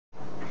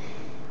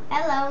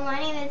Hello, my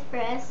name is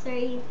Professor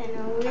Ethan,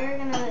 and we're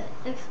going to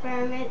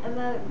experiment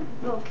about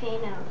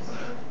volcanoes.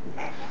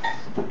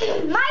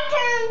 My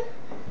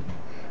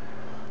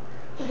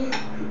turn!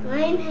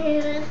 My name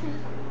is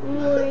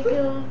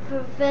Morgan,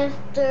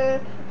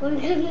 Professor. We're going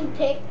to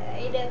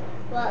decorate a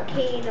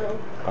volcano.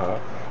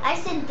 I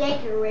said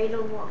decorate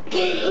a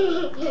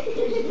volcano.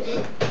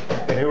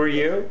 And who are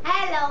you?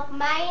 Hello,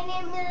 my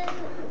name is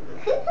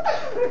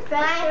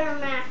Professor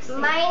Maxie.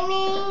 My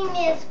name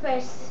is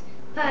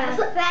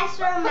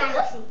Professor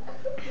Maxie.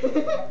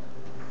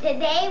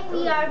 Today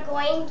we are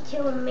going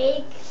to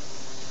make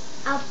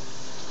a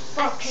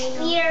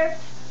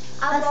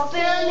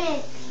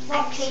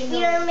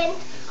experiment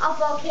of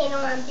volcano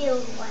on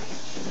build one.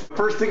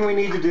 First thing we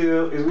need to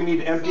do is we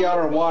need to empty out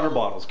our water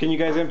bottles. Can you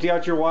guys empty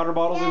out your water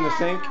bottles in the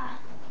sink?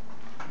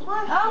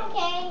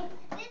 Okay.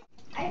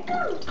 I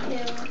found two.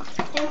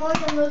 And we're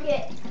going to look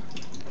at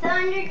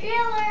Thunder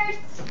Drillers.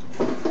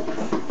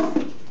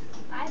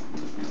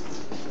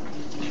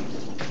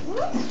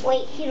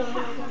 Wait, you don't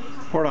have one.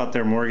 Pour it out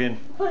there, Morgan.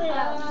 Put it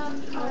out.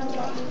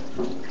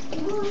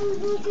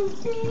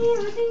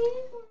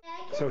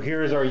 So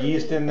here's our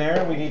yeast in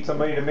there. We need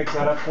somebody to mix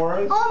that up for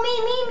us. Oh,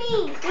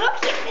 me. Look,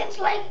 it's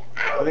like...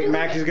 I think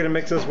Maxie's going to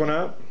mix this one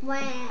up.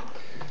 Wow.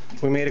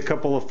 We made a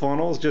couple of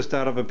funnels just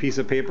out of a piece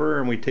of paper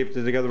and we taped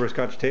it together with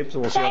Scotch tape, so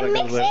we'll see how that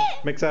goes.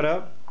 Mix that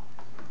up.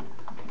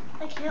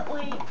 I can't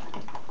wait.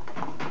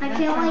 I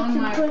can't wait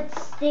to put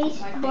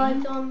space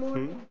buds on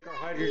more.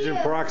 Hydrogen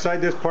peroxide.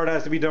 This part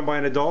has to be done by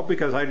an adult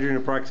because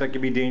hydrogen peroxide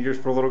can be dangerous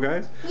for little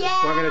guys. Yeah.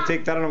 So I'm going to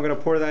take that and I'm going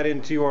to pour that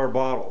into our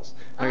bottles.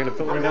 I'm going to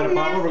fill it in a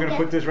bottle. We're going to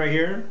put this right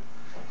here.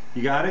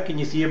 You got it? Can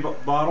you see a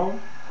bottle?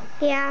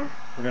 Yeah.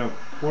 We're going to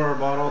pour our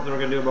bottle. Then we're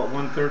going to do about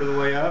 1/3 of the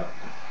way up.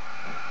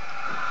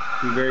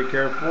 Be very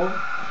careful.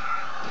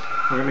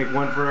 We're going to make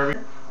one for every.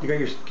 You got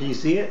your? Can you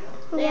see it?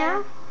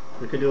 Yeah.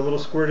 We could do a little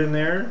squirt in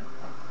there.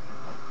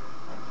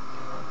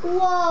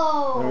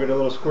 Whoa. We're going to do a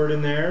little squirt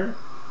in there.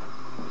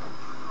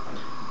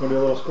 We're going to do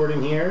a little squirt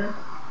in here.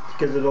 Just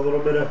gives it a little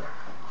bit of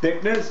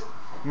thickness.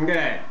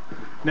 Okay.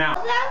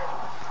 Now,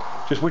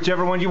 just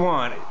whichever one you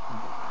want.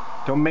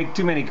 Don't make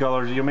too many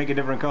colors, you'll make a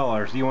different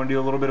color. So you want to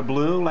do a little bit of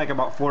blue, like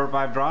about 4 or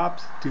 5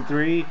 drops? 2,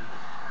 3,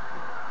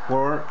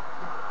 4.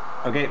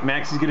 Okay,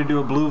 Maxie's going to do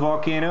a blue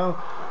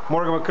volcano.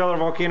 Morgan, what color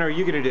volcano are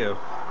you going to do?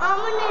 I'm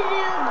going to do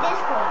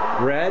this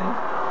one. Red?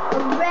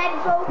 A red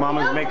volcano.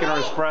 Mama's making our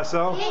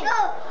espresso. Here you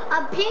go.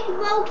 A pink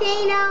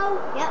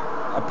volcano. Yep.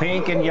 A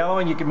pink and yellow,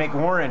 and you can make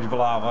orange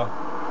lava.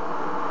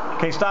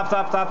 Okay, stop.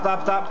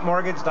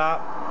 Morgan,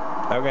 stop.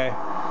 Okay.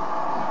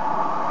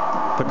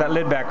 Put that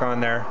lid back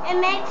on there. It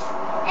make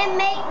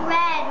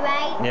red,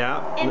 right?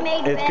 Yeah.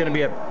 It's going to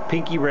be a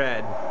pinky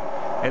red.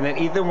 And then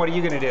Ethan, what are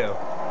you going to do?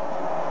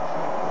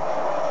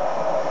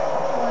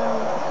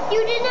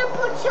 You didn't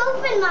put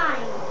soap in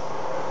mine.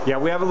 Yeah,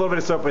 we have a little bit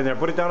of soap in there.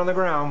 Put it down on the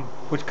ground.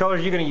 Which color are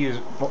you going to use,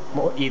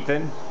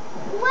 Ethan?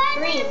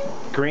 Green.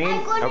 Green?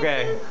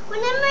 Okay. When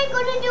am I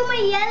going to do my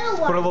yellow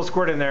one? Put a little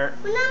squirt in there.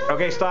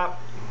 Okay,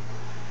 stop.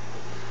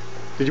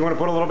 Did you want to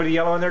put a little bit of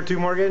yellow in there too,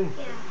 Morgan?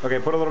 Yeah. Okay,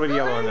 put a little bit of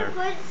yellow in there.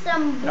 Put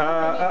some blue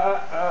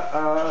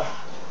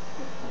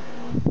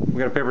We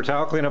got a paper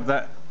towel. Clean up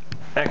that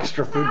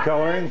extra food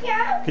coloring.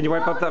 Can you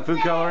wipe up that food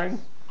coloring?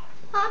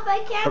 Pop,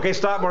 I can't. Okay,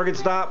 stop, Morgan,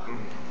 stop.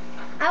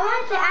 I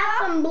want to add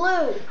some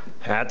blue.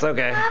 That's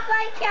okay. Pop,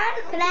 I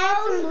can't. Can I add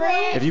some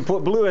blue? If you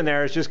put blue in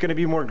there, it's just going to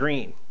be more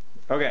green.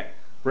 Okay,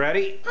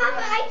 ready? Papa,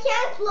 I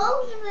can't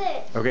close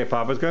it. Okay,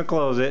 Papa's going to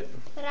close it.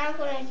 But I'm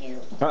going to do.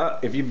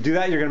 If you do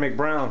that, you're going to make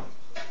brown,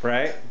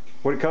 right?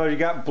 What color you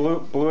got?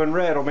 Blue and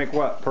red will make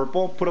what?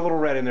 Purple? Put a little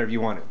red in there if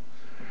you want it.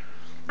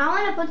 I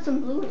want to put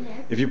some blue in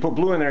there. If you put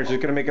blue in there, it's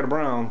just going to make it a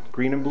brown.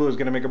 Green and blue is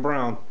going to make a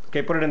brown.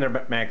 Okay, put it in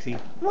there, Maxie.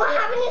 What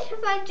happens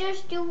if I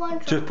just do one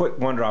drop? Just put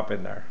 1 drop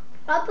in there.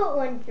 I'll put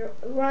one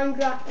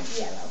drop of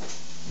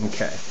yellow.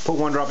 Okay. Put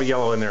 1 drop of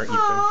yellow in there, Ethan.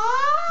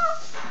 Aww.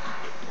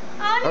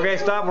 Okay,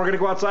 stop. We're going to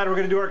go outside. We're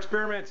going to do our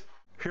experiments.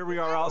 Here we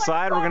are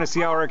outside. We're going to see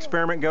how our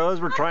experiment goes.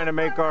 We're trying to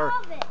make our,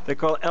 they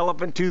call it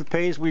elephant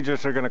toothpaste. We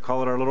just are going to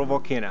call it our little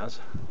volcanoes.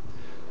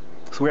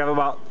 So we have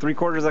about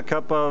 3/4 a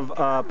cup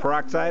of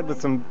peroxide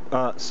with some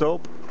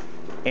soap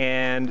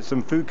and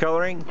some food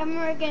coloring. And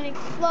we're going to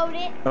explode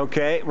it.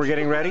 Okay, we're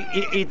getting ready.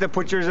 Ethan,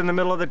 put yours in the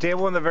middle of the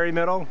table, in the very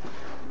middle.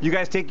 You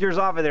guys take yours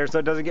off of there so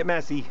it doesn't get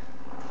messy.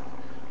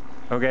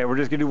 Okay, we're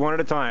just going to do one at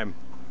a time.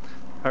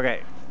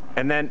 Okay,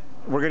 and then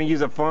we're going to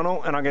use a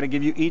funnel, and I'm going to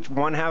give you each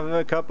 1/2 of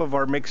a cup of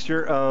our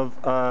mixture of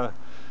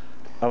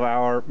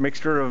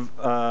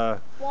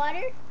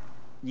water,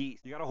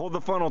 yeast. You got to hold the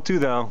funnel too,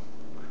 though.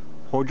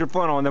 Hold your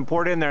funnel and then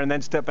pour it in there, and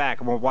then step back,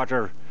 and we'll watch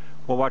our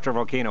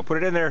volcano. Put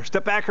it in there.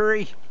 Step back,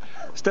 hurry.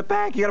 Step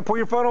back. You got to pull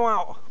your funnel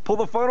out. Pull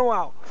the funnel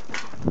out.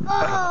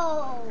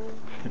 Oh,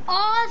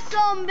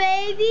 awesome,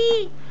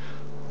 baby.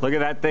 Look at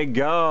that thing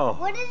go.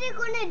 What is it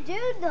going to do,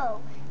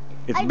 though?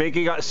 It's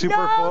making it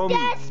super foamy.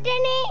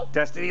 Destiny.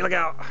 Destiny, look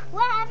out.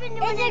 What happened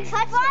when they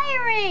touch it? It's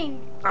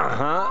expiring.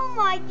 Uh-huh. Oh,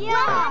 my God.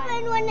 What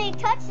happened when they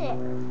touch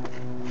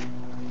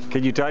it?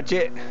 Can you touch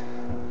it?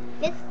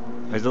 It's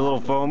Is it a little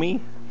foamy?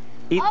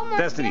 Eat Oh my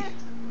Destiny. God.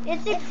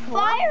 It's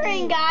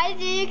expiring, guys.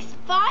 It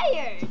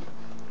expired.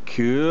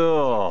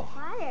 Cool.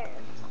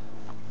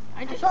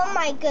 I just put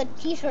my good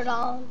t-shirt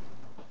on.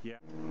 Yeah.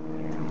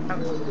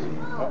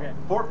 Okay.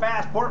 Pour it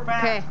fast. Pour it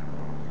fast. Okay.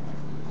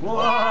 Whoa.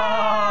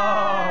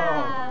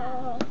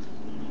 Wow.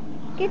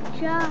 Good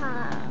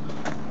job.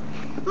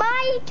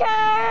 My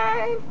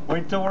turn.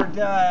 Wait till we're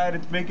done.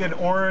 It's making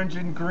orange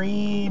and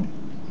green.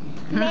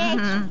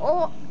 Mix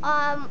or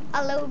a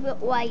little bit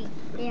white.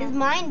 Yeah. Is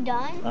mine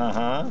done?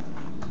 Uh-huh.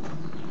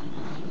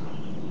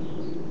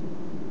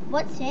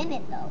 What's in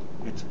it though?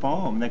 It's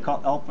foam. They call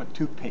it Elephant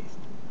Toothpaste.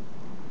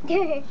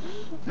 Okay.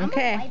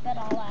 Wipe it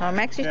all out.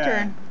 Maxie's Yeah.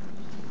 turn.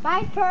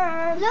 My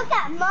turn. Look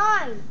at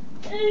mine.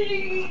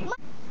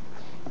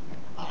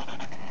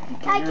 I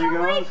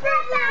can't wait for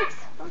Max.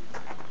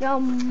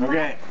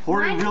 Okay.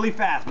 Pour it in really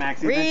fast,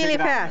 Maxie. then take Really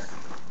it out fast. there.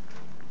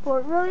 Pour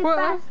it really Whoa.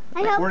 fast.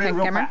 I hope. Pour it in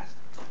real Cameron. fast.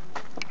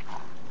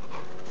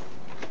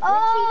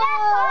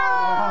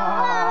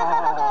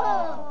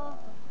 Oh!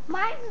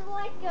 Mine's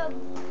like a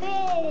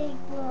big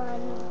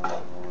one.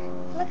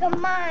 Look at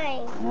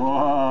mine.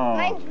 Whoa.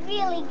 Mine's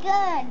really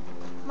good.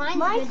 Mine's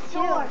good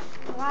too.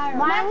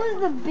 Mine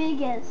was the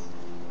biggest.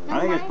 I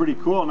think it's pretty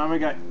cool. Now we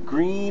got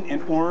green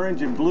and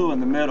orange and blue in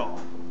the middle.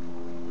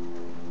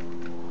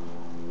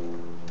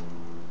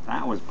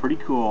 That was pretty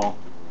cool.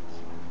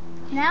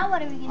 Now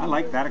what are we gonna do? I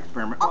like that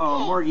experiment. Okay.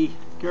 Oh, Morgie,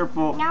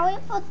 careful. Now we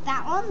put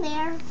that one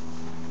there.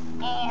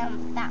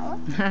 And that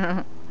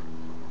one.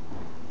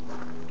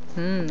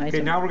 Nice.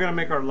 Okay, now we're gonna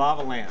make our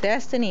lava lamp.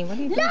 Destiny, what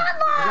are you doing?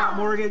 Now,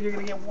 Morgan, you're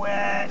gonna get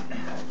wet.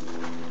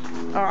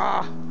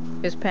 Oh,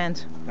 his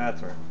pants.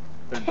 That's right.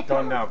 They're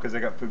done now because they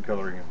got food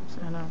coloring in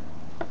them.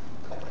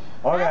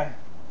 I know. Okay,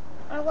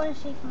 I want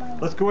to shake mine.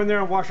 let's go in there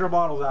and wash our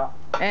bottles out.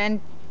 And,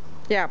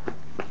 yeah.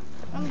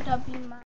 I'm dumping mine.